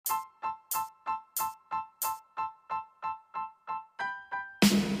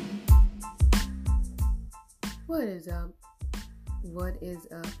What is up? What is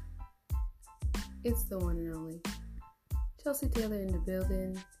up? It's the one and only Chelsea Taylor in the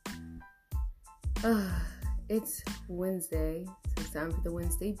building. It's Wednesday, so it's time for the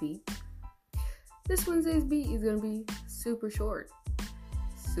Wednesday beat. This Wednesday's beat is gonna be super short.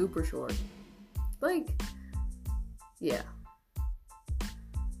 Super short. Yeah.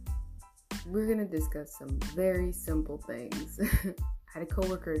 We're gonna discuss some very simple things. I had a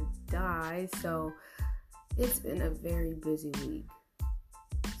coworker die, so it's been a very busy week.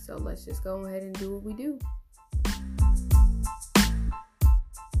 So let's just go ahead and do what we do.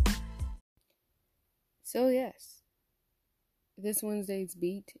 So yes, this Wednesday's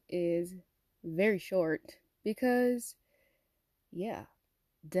beat is very short because,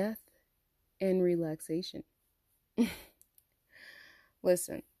 death and relaxation.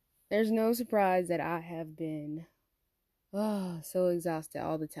 Listen, there's no surprise that I have been so exhausted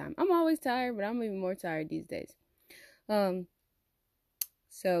all the time. I'm always tired, but I'm even more tired these days.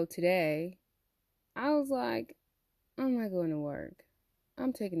 So today, I was like, I'm not going to work.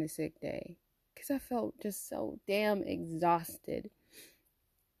 I'm taking a sick day. Because I felt just so damn exhausted.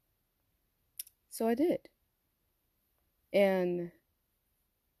 So I did. And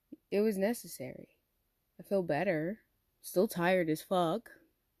it was necessary. I feel better. Still tired as fuck.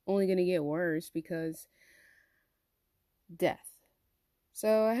 Only gonna get worse because death.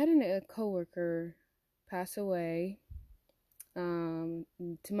 So I had a coworker pass away. To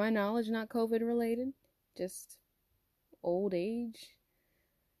my knowledge, not COVID related, just old age.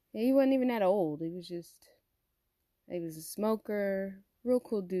 He wasn't even that old. He was a smoker, real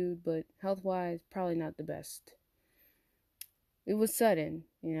cool dude, but health wise, probably not the best. It was sudden,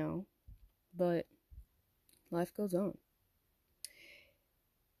 but life goes on.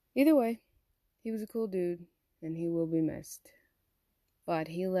 Either way, he was a cool dude and he will be missed. But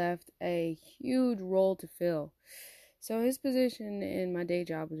he left a huge role to fill. So his position in my day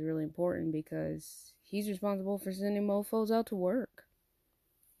job was really important because he's responsible for sending mofos out to work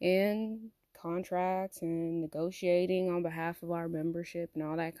and contracts and negotiating on behalf of our membership and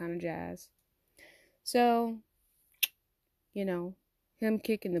all that kind of jazz. So, him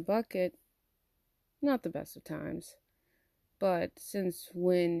kicking the bucket, not the best of times. But since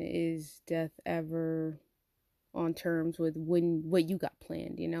when is death ever on terms with what you got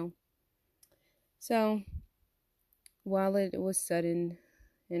planned, So, while it was sudden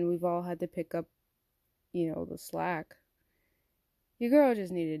and we've all had to pick up, the slack, your girl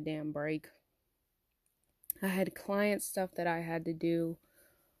just needed a damn break. I had client stuff that I had to do.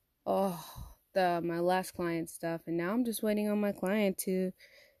 My last client stuff, and now I'm just waiting on my client to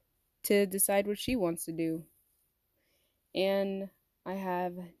decide what she wants to do. And I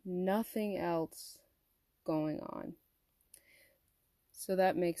have nothing else going on. So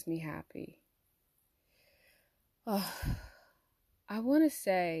that makes me happy. I want to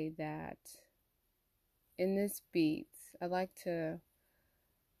say that in this beat, I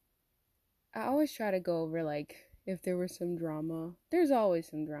always try to go over, if there was some drama. There's always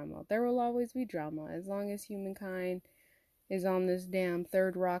some drama. There will always be drama. As long as humankind is on this damn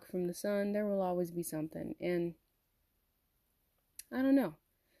third rock from the sun, there will always be something. And I don't know.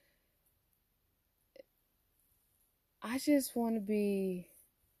 I just want to be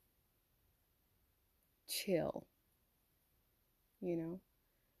chill.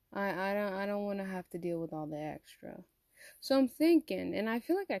 I don't want to have to deal with all the extra. So I'm thinking, and I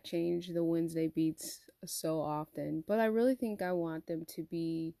feel like I change the Wednesday beats so often, but I really think I want them to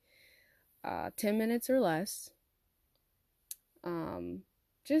be 10 minutes or less.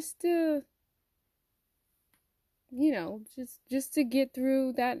 Just to, just to get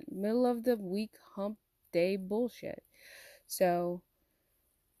through that middle of the week hump day bullshit. So,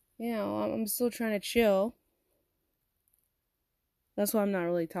 I'm still trying to chill. That's why I'm not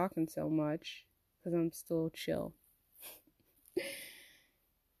really talking so much, because I'm still chill.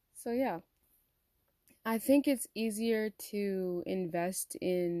 So yeah, I think it's easier to invest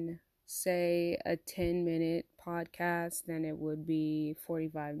in, say, a 10-minute podcast than it would be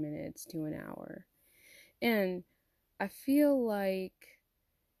 45 minutes to an hour. And I feel like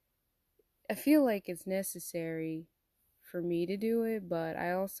it's necessary for me to do it, but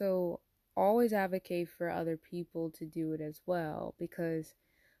I also always advocate for other people to do it as well, because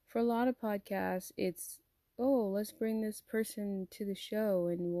for a lot of podcasts, it's, let's bring this person to the show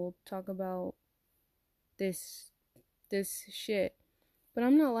and we'll talk about this shit. But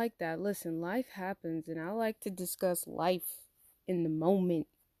I'm not like that. Listen, life happens and I like to discuss life in the moment.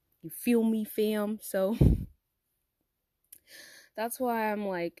 You feel me, fam? So that's why I'm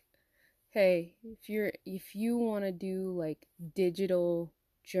like, hey, if you want to do digital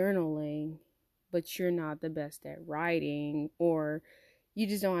journaling, but you're not the best at writing, or you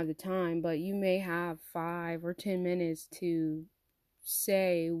just don't have the time, but you may have 5 or 10 minutes to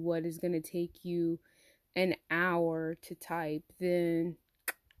say what is going to take you an hour to type, then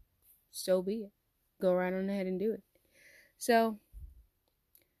so be it. Go right on ahead and do it. So,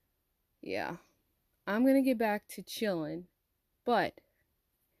 yeah, I'm going to get back to chilling, but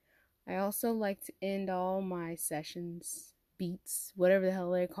I also like to end all my sessions, beats, whatever the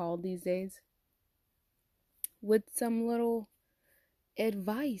hell they're called these days, with some little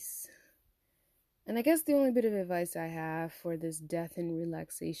advice. And I guess the only bit of advice I have for this death and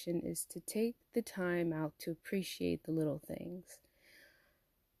relaxation is to take the time out to appreciate the little things.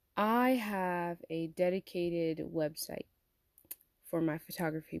 I have a dedicated website for my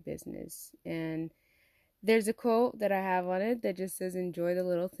photography business, and there's a quote that I have on it that just says, enjoy the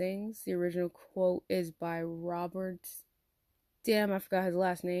little things. The original quote is by Robert, I forgot his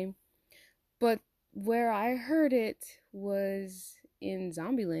last name, but where I heard it was in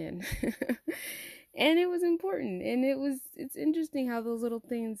Zombieland. And it was important, and it's interesting how those little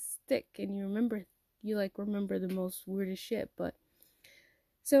things stick, and you remember the most weirdest shit. But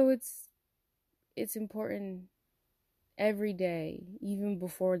so it's important every day, even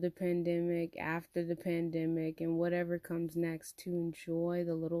before the pandemic, after the pandemic, and whatever comes next, to enjoy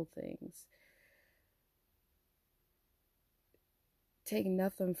the little things. Take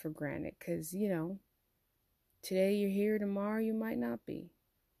nothing for granted, because today you're here, tomorrow you might not be.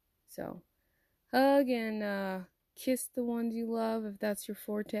 So hug and kiss the ones you love if that's your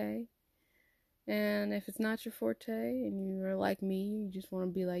forte. And if it's not your forte and you're like me, you just want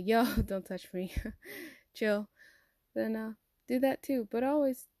to be like, yo, don't touch me, chill, then do that too. But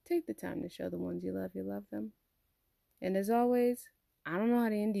always take the time to show the ones you love them. And as always, I don't know how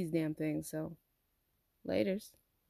to end these damn things, so laters.